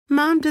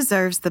Mom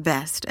deserves the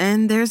best,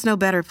 and there's no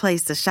better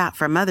place to shop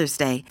for Mother's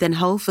Day than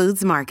Whole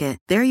Foods Market.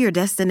 They're your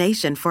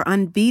destination for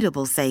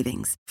unbeatable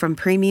savings, from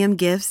premium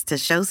gifts to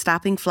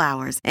show-stopping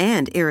flowers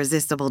and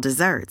irresistible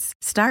desserts.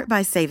 Start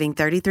by saving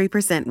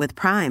 33% with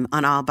Prime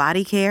on all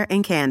body care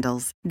and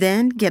candles.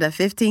 Then get a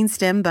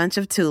 15-stem bunch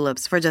of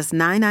tulips for just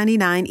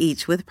 $9.99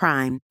 each with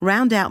Prime.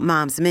 Round out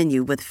Mom's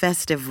menu with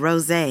festive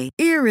rosé,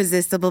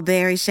 irresistible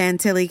berry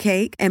chantilly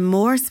cake, and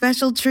more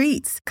special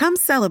treats. Come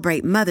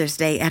celebrate Mother's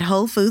Day at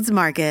Whole Foods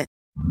Market.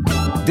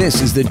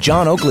 This is the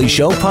John Oakley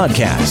Show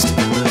podcast.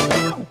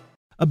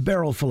 A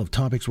barrel full of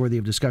topics worthy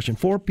of discussion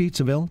for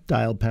Pizzaville.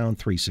 Dial pound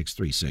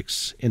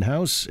 3636.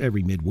 In-house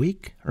every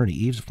midweek. Ernie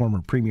Eves,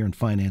 former Premier and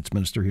Finance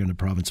Minister here in the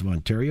province of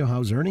Ontario.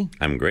 How's Ernie?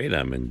 I'm great.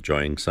 I'm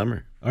enjoying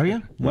summer. Are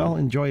you? Well,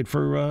 enjoy it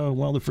for,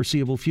 the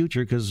foreseeable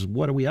future, because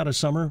what are we out of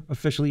summer,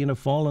 officially into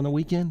fall on the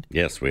weekend?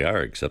 Yes, we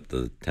are, except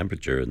the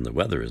temperature and the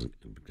weather isn't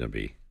going to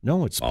be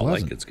No, it's all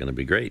pleasant. like it's going to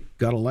be great.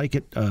 Got to like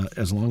it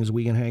as long as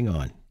we can hang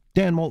on.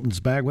 Dan Moulton's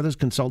back with us,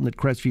 consultant at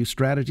Crestview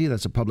Strategy,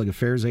 that's a public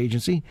affairs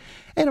agency,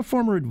 and a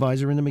former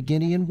advisor in the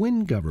McGuinty and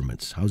Wynne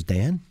governments. How's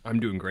Dan? I'm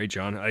doing great,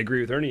 John. I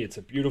agree with Ernie. It's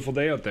a beautiful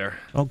day out there.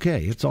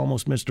 Okay, it's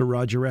almost Mr.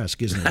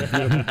 Roger-esque, isn't it? A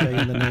beautiful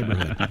day in the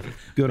neighborhood.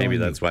 Good Maybe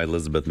on that's you. why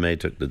Elizabeth May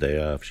took the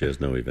day off. She has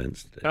no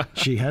events today.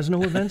 She has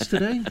no events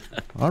today?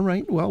 All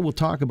right, well, we'll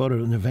talk about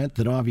an event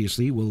that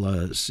obviously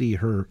will see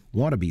her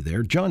want to be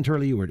there. John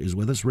Turley-Ewart is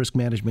with us, risk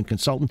management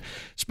consultant,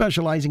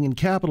 specializing in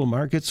capital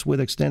markets with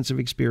extensive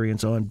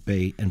experience on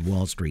Bay and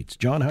Wall Streets.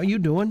 John, how you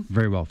doing?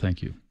 Very well,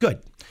 thank you.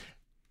 Good.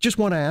 Just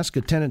want to ask,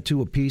 attendant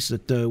to a piece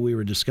that we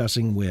were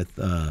discussing with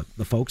the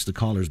folks, the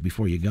callers,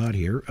 before you got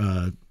here.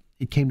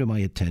 It came to my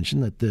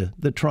attention that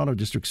the Toronto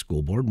District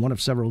School Board, one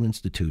of several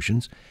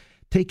institutions,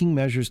 taking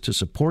measures to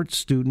support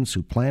students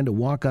who plan to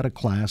walk out of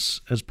class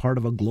as part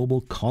of a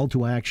global call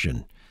to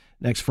action.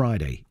 Next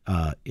Friday,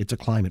 it's a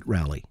climate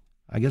rally.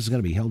 I guess it's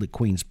going to be held at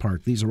Queen's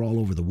Park. These are all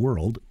over the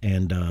world,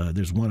 and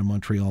there's one in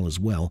Montreal as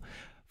well.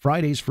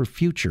 Fridays for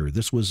Future.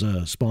 This was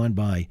spawned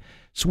by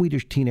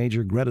Swedish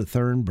teenager Greta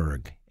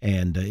Thunberg,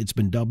 and it's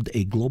been dubbed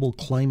a global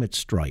climate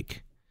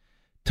strike.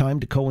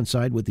 Time to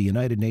coincide with the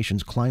United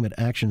Nations Climate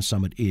Action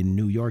Summit in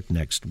New York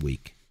next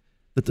week.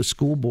 That the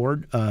school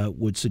board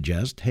would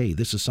suggest, hey,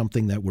 this is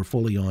something that we're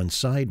fully on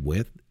side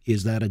with.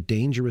 Is that a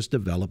dangerous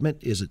development?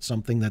 Is it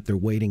something that they're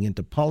wading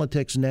into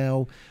politics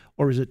now,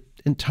 or is it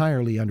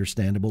entirely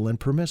understandable and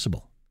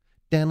permissible?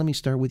 Dan, let me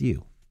start with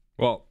you.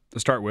 Well, to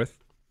start with,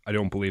 I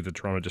don't believe the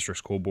Toronto District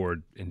School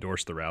Board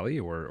endorsed the rally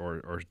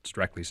or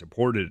directly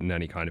supported it in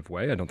any kind of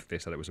way. I don't think they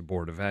said it was a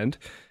board event.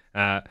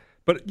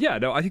 But yeah,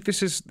 no, I think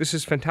this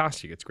is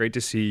fantastic. It's great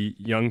to see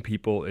young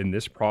people in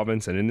this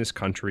province and in this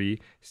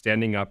country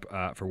standing up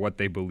for what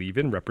they believe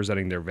in,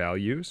 representing their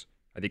values.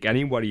 I think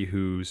anybody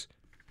who's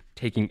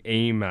taking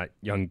aim at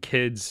young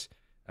kids,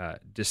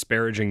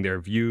 disparaging their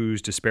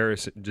views,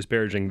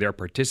 disparaging their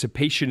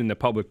participation in the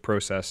public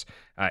process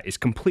is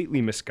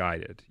completely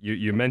misguided.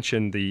 You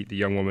mentioned the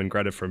young woman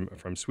Greta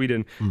from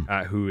Sweden,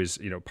 who is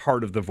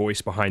part of the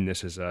voice behind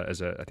this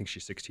as I think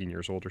she's 16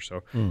 years old or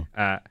so.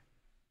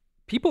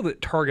 People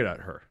that target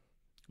at her.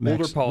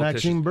 Older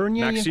politicians.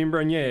 Maxime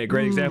Bernier, a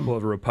great example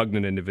of a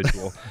repugnant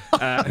individual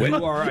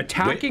who are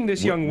attacking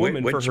this young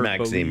woman for her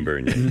Maxime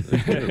beliefs.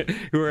 Bernier?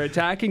 Who are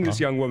attacking this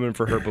young woman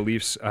for her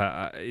beliefs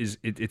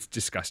it's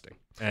disgusting.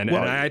 And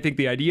I think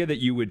the idea that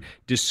you would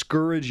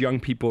discourage young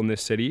people in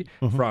this city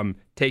from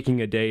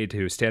taking a day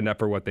to stand up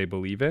for what they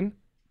believe in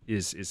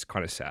is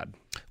kind of sad.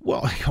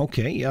 Well,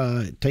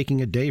 okay,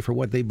 taking a day for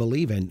what they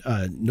believe in.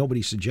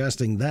 Nobody's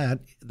suggesting that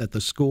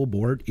the school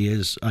board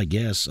is, I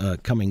guess,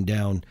 coming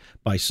down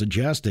by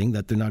suggesting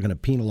that they're not going to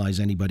penalize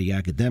anybody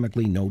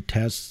academically, no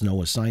tests,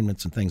 no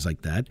assignments and things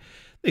like that.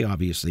 They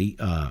obviously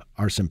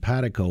are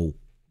simpatico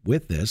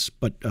with this,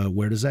 but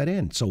where does that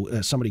end?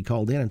 So somebody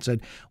called in and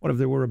said, what if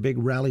there were a big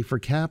rally for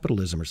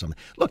capitalism or something?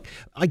 Look,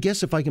 I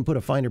guess if I can put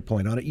a finer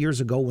point on it, years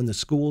ago when the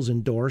schools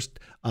endorsed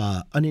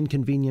An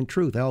Inconvenient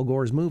Truth, Al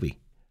Gore's movie,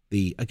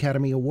 the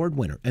Academy Award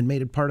winner, and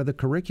made it part of the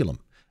curriculum.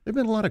 There have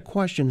been a lot of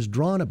questions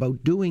drawn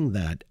about doing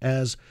that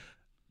as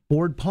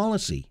board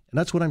policy. And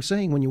that's what I'm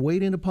saying. When you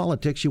wade into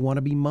politics, you want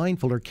to be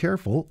mindful or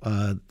careful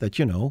that,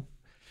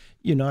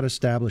 you're not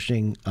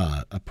establishing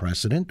a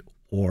precedent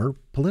or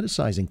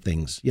politicizing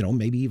things,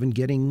 maybe even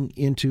getting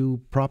into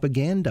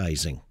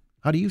propagandizing.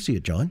 How do you see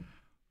it, John?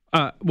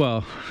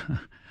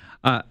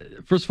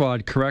 First of all,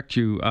 I'd correct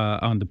you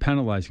on the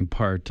penalizing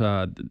part.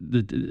 The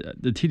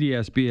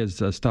TDSB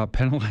has stopped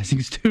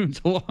penalizing students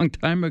a long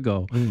time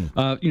ago.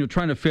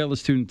 Trying to fail a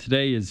student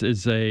today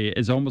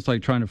is almost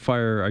like trying to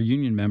fire a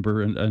union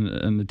member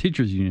in the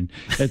teachers union.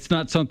 It's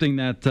not something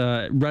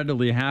that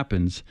readily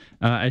happens,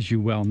 as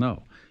you well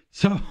know.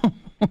 So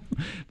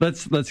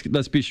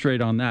let's be straight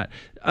on that.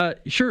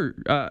 Sure,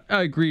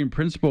 I agree in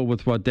principle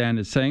with what Dan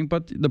is saying,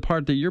 but the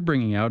part that you're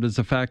bringing out is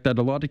the fact that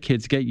a lot of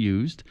kids get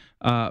used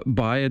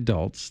by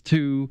adults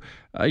to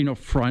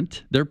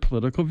front their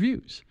political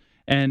views.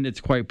 And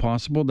it's quite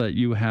possible that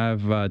you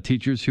have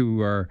teachers who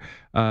are,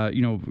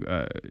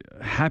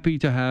 happy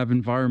to have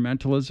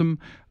environmentalism,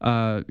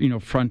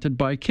 fronted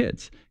by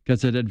kids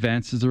because it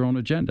advances their own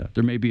agenda.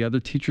 There may be other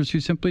teachers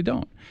who simply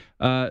don't.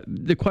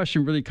 The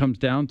question really comes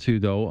down to,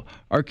 though,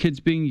 are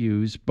kids being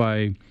used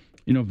by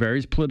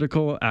various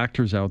political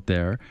actors out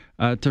there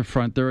to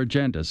front their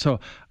agenda? So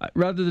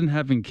rather than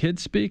having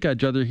kids speak,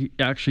 I'd rather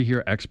actually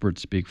hear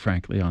experts speak,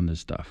 frankly, on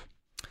this stuff.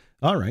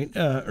 All right.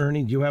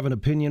 Ernie, do you have an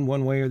opinion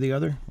one way or the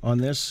other on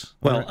this?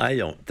 Well, I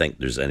don't think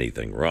there's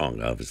anything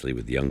wrong, obviously,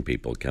 with young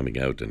people coming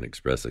out and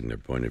expressing their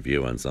point of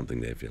view on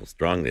something they feel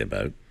strongly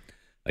about.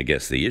 I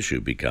guess the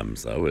issue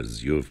becomes, though,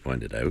 as you have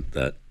pointed out,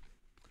 that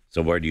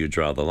so where do you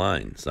draw the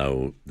line?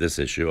 So this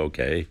issue,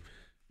 okay,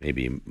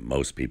 maybe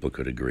most people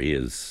could agree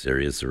is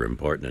serious or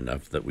important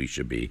enough that we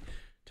should be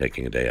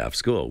taking a day off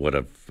school. What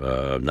if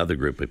another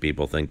group of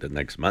people think that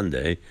next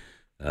Monday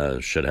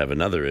should have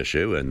another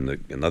issue,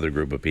 and another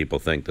group of people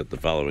think that the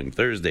following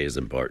Thursday is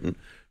important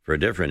for a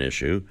different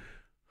issue?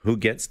 Who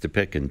gets to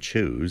pick and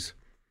choose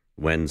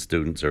when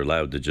students are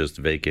allowed to just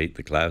vacate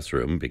the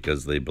classroom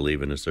because they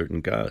believe in a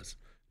certain cause?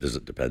 Does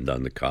it depend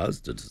on the cause?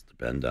 Does it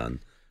depend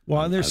on...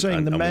 Well, they're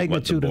saying the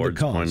magnitude of the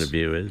cause. Point of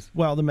view is?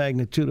 Well, the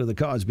magnitude of the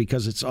cause,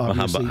 because it's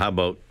obviously... Well, how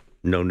about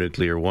no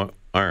nuclear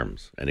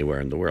arms anywhere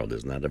in the world?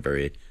 Isn't that a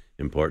very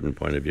important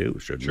point of view?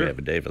 Shouldn't we have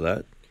a day for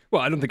that?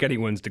 Well, I don't think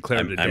anyone's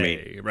declared a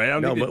day, right? I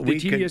don't think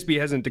the TDSB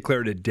hasn't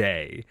declared a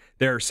day.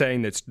 They're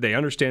saying that they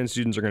understand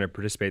students are going to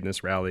participate in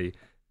this rally.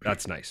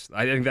 That's nice.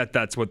 I think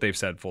that's what they've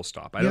said. Full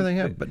stop. They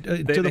have, but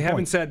they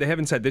haven't said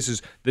this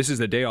is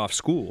the day off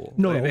school.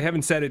 No, they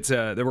haven't said it's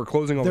that we're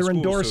closing all the schools. They're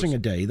endorsing a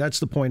day.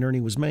 That's the point Ernie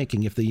was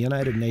making. If the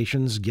United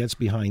Nations gets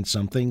behind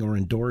something or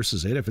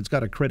endorses it, if it's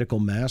got a critical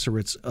mass or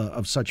it's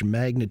of such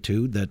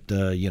magnitude that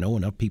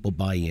enough people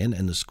buy in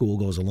and the school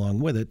goes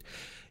along with it.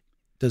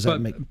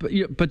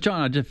 But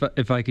John,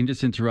 if I can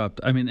just interrupt,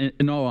 I mean,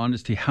 in all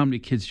honesty, how many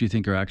kids do you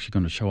think are actually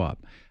going to show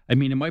up? I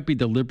mean, it might be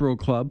the Liberal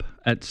Club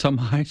at some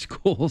high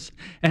schools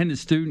and the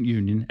student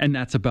union, and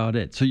that's about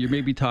it. So you're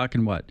maybe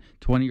talking,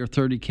 20 or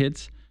 30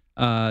 kids,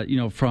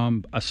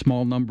 from a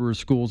small number of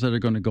schools that are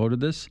going to go to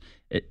this.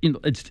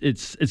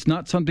 It's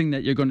not something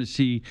that you're going to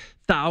see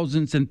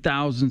thousands and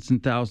thousands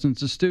and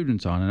thousands of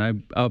students on,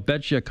 and I'll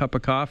bet you a cup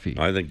of coffee.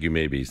 I think you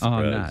may be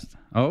surprised. On that.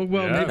 Oh,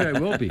 well, yeah. Maybe I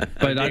will be.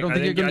 But I don't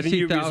think you're going to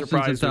see thousands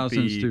and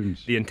thousands of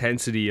students. The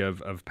intensity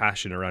of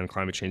passion around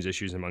climate change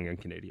issues among young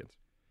Canadians.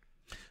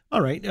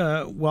 All right.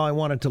 Well, I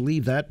wanted to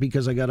leave that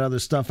because I got other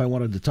stuff I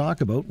wanted to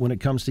talk about when it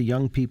comes to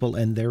young people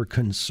and their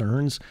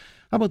concerns.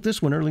 How about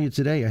this one? Earlier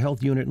today, a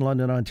health unit in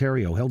London,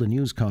 Ontario, held a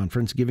news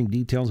conference giving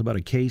details about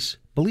a case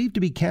believed to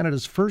be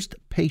Canada's first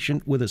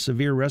patient with a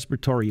severe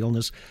respiratory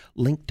illness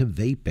linked to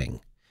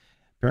vaping.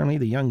 Apparently,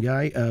 the young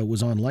guy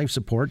was on life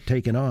support,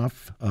 taken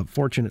off,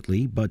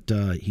 fortunately, but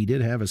he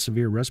did have a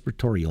severe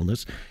respiratory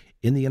illness.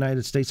 In the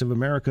United States of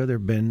America, there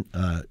have been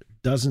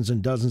dozens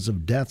and dozens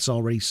of deaths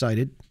already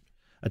cited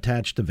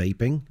attached to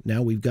vaping.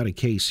 Now we've got a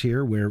case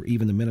here where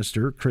even the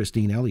minister,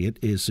 Christine Elliott,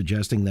 is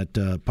suggesting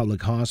that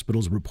public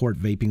hospitals report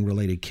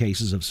vaping-related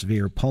cases of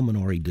severe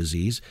pulmonary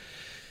disease.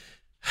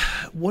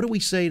 What do we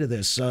say to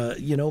this?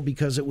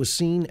 Because it was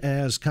seen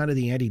as kind of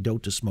the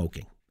antidote to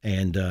smoking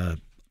and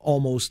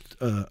almost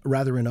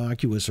rather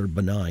innocuous or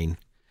benign.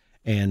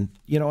 And,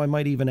 I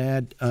might even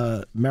add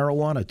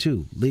marijuana,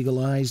 too,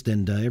 legalized,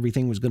 and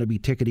everything was going to be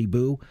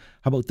tickety-boo.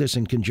 How about this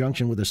in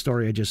conjunction with the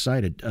story I just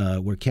cited,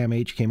 where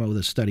CAMH came out with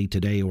a study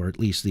today, or at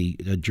least the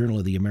Journal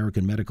of the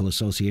American Medical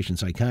Association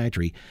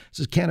Psychiatry. It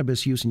says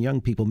cannabis use in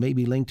young people may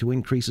be linked to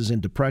increases in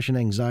depression,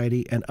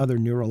 anxiety, and other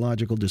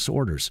neurological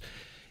disorders.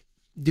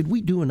 Did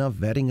we do enough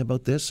vetting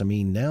about this? I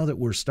mean, now that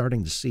we're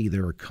starting to see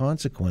there are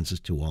consequences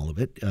to all of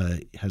it,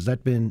 has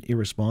that been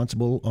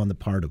irresponsible on the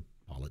part of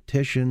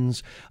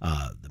politicians,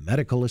 the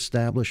medical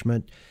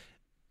establishment?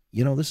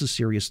 This is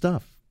serious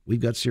stuff. We've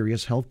got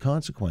serious health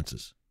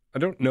consequences. I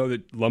don't know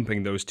that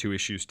lumping those two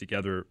issues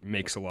together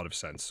makes a lot of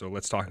sense. So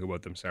let's talk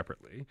about them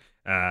separately.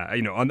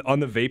 On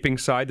the vaping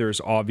side,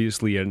 there's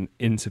obviously an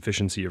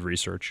insufficiency of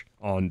research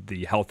on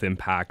the health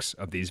impacts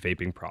of these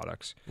vaping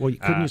products. Well,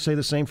 couldn't you say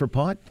the same for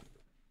pot?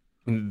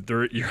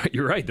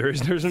 You're right.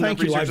 There's enough Thank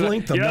you. research. I've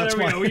linked them. Yeah, that's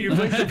there we go. You've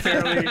linked them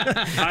fairly.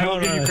 I will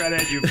give you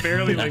credit. You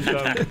fairly linked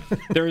them.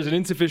 There is an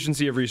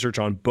insufficiency of research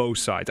on both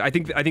sides. I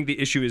think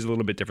the issue is a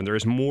little bit different. There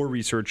is more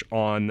research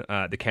on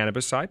the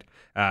cannabis side.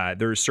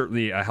 There is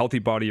certainly a healthy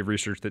body of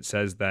research that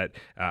says that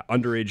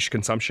underage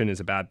consumption is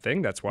a bad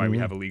thing. That's why we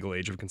have a legal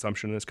age of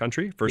consumption in this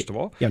country, first of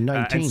all. Yeah,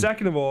 19. And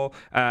second of all,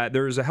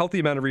 there is a healthy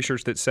amount of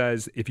research that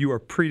says if you are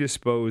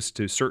predisposed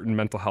to certain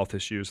mental health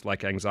issues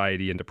like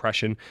anxiety and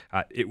depression,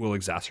 it will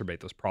exacerbate exacerbate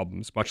those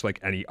problems, much like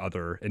any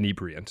other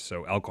inebriant.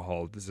 So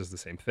alcohol, this is the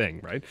same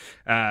thing, right?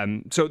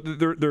 So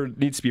there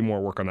needs to be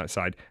more work on that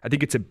side. I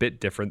think it's a bit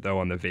different, though,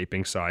 on the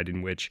vaping side,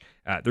 in which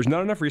there's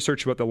not enough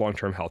research about the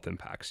long-term health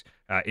impacts.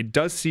 It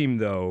does seem,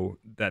 though,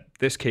 that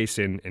this case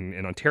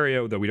in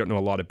Ontario, though we don't know a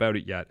lot about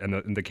it yet,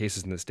 and the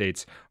cases in the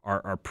States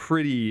are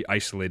pretty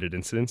isolated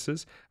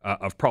incidences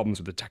of problems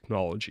with the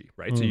technology,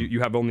 right? So you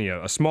have only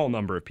a small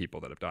number of people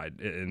that have died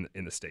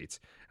in the States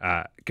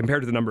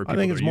compared to the number of people.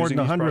 I think it's more than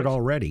 100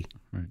 already.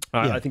 Right.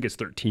 I think it's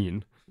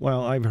 13.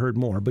 Well, I've heard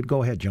more, but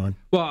go ahead, John.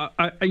 Well,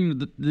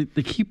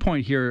 the key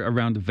point here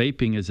around the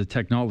vaping is the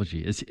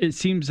technology. It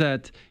seems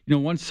that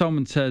once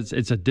someone says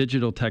it's a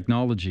digital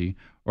technology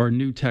or a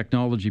new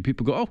technology,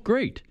 people go, "Oh,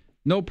 great,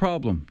 no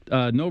problem,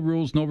 no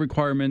rules, no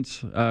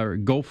requirements,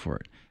 go for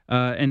it."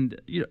 And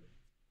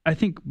I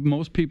think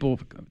most people,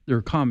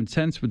 their common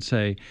sense would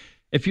say,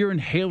 if you're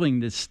inhaling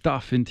this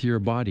stuff into your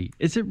body,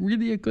 is it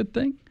really a good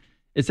thing?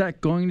 Is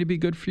that going to be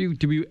good for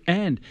you?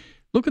 And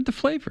look at the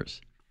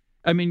flavors.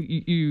 I mean,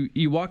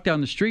 you walk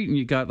down the street and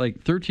you got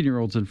like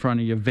 13-year-olds in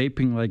front of you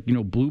vaping like,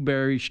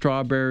 blueberry,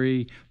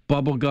 strawberry,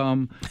 bubble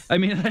gum. I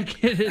mean,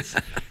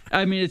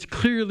 it's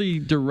clearly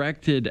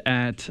directed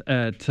at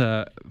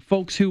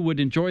folks who would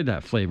enjoy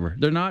that flavor.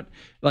 They're not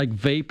like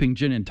vaping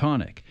gin and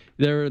tonic.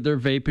 They're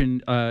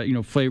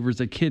vaping, flavors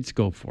that kids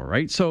go for,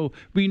 right? So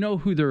we know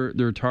who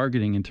they're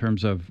targeting in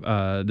terms of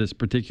this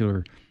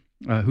particular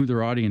who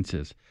their audience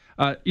is.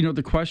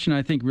 The question,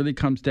 I think, really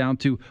comes down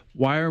to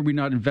why are we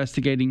not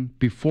investigating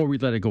before we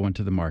let it go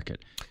into the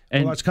market?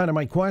 And, well, that's kind of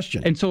my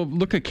question. And so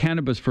look at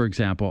cannabis, for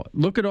example.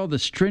 Look at all the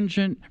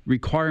stringent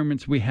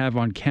requirements we have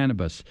on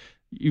cannabis.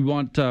 You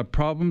want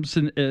problems,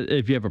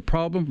 if you have a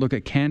problem, look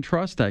at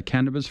CanTrust, that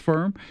cannabis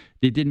firm.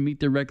 They didn't meet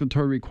their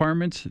regulatory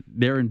requirements.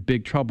 They're in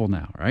big trouble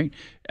now, right?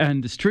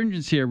 And the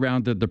stringency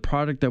around the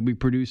product that we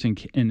produce in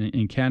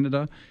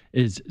Canada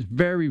is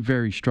very,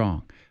 very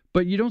strong.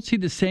 But you don't see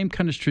the same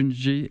kind of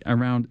stringency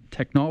around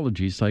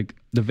technologies like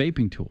the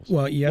vaping tools.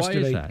 Well,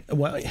 yesterday,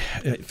 why is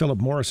that? Philip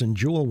Morris and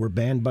Juul were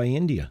banned by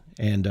India,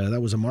 and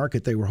that was a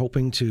market they were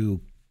hoping to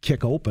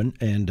kick open,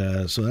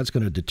 and so that's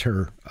going to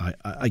deter,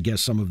 I guess,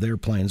 some of their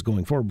plans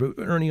going forward.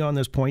 But Ernie, on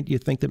this point, do you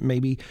think that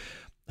maybe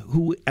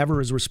whoever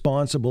is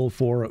responsible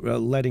for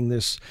letting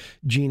this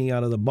genie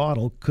out of the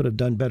bottle could have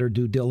done better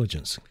due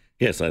diligence?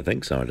 Yes, I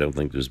think so. I don't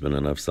think there's been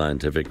enough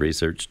scientific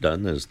research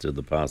done as to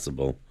the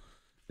possible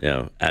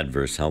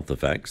adverse health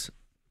effects,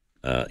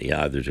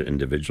 either to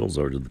individuals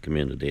or to the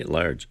community at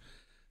large.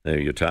 Now,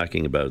 you're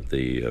talking about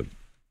the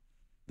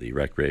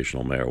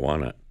recreational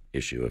marijuana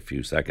issue a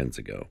few seconds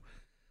ago.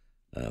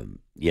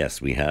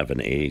 Yes, we have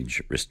an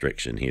age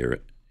restriction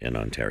here in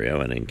Ontario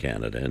and in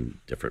Canada, and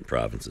different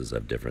provinces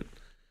have different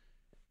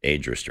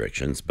age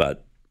restrictions,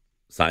 but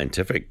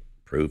scientific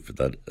proof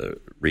that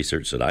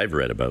research that I've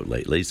read about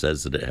lately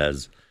says that it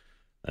has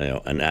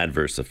an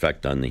adverse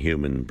effect on the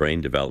human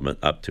brain development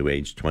up to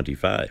age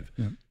 25.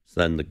 Yeah.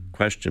 So then the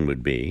question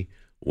would be,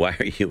 why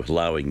are you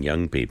allowing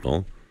young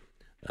people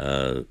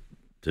to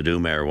do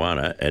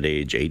marijuana at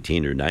age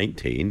 18 or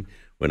 19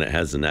 when it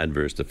has an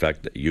adverse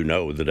effect? That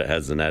it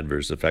has an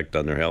adverse effect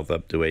on their health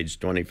up to age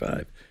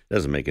 25.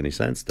 Doesn't make any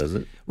sense, does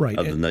it? Right.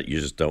 Other than that,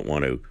 you just don't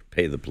want to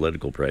pay the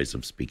political price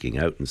of speaking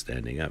out and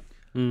standing up.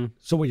 Mm.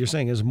 So what you're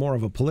saying is more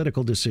of a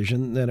political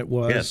decision than it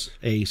was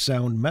a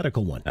sound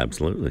medical one.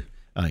 Absolutely.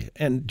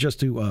 And just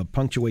to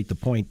punctuate the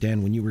point,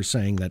 Dan, when you were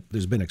saying that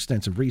there's been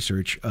extensive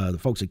research, the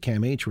folks at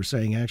CAMH were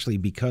saying actually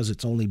because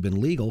it's only been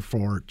legal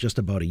for just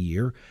about a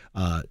year,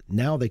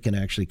 now they can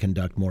actually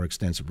conduct more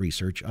extensive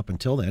research. Up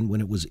until then, when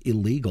it was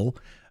illegal,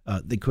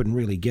 they couldn't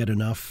really get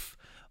enough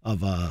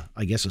of, a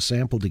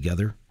sample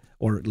together,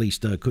 or at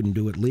least couldn't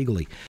do it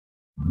legally.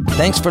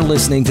 Thanks for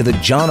listening to the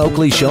John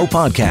Oakley Show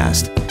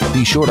podcast.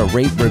 Be sure to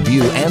rate,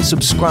 review, and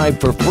subscribe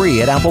for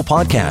free at Apple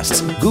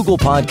Podcasts, Google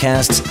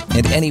Podcasts,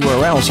 and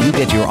anywhere else you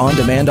get your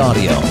on-demand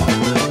audio.